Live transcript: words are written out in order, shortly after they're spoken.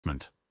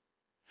attachment.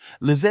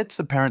 Lizette's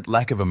apparent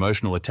lack of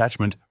emotional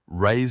attachment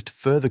raised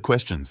further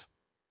questions.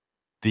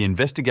 The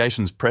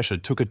investigation's pressure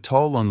took a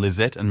toll on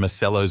Lisette and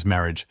Marcello's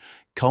marriage,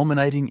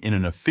 culminating in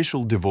an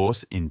official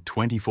divorce in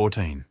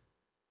 2014.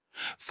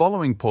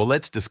 Following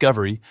Paulette's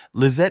discovery,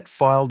 Lisette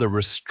filed a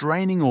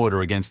restraining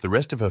order against the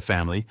rest of her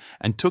family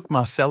and took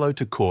Marcello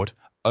to court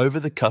over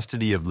the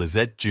custody of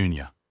Lisette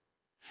Jr.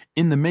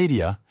 In the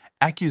media,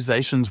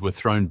 accusations were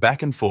thrown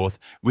back and forth,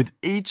 with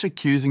each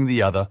accusing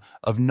the other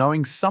of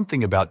knowing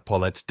something about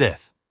Paulette's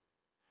death.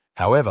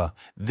 However,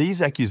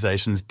 these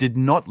accusations did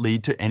not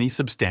lead to any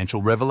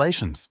substantial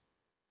revelations.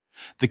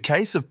 The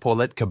case of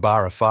Paulette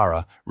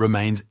Farah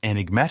remains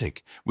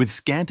enigmatic, with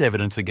scant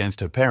evidence against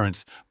her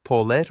parents,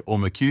 Paulette or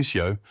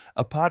Mercutio,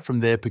 apart from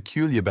their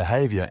peculiar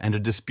behaviour and a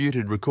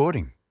disputed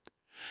recording.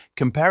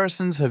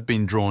 Comparisons have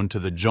been drawn to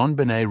the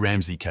JonBenet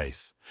Ramsey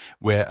case,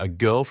 where a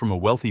girl from a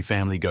wealthy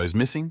family goes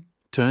missing,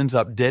 turns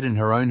up dead in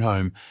her own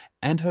home,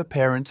 and her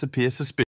parents appear suspicious.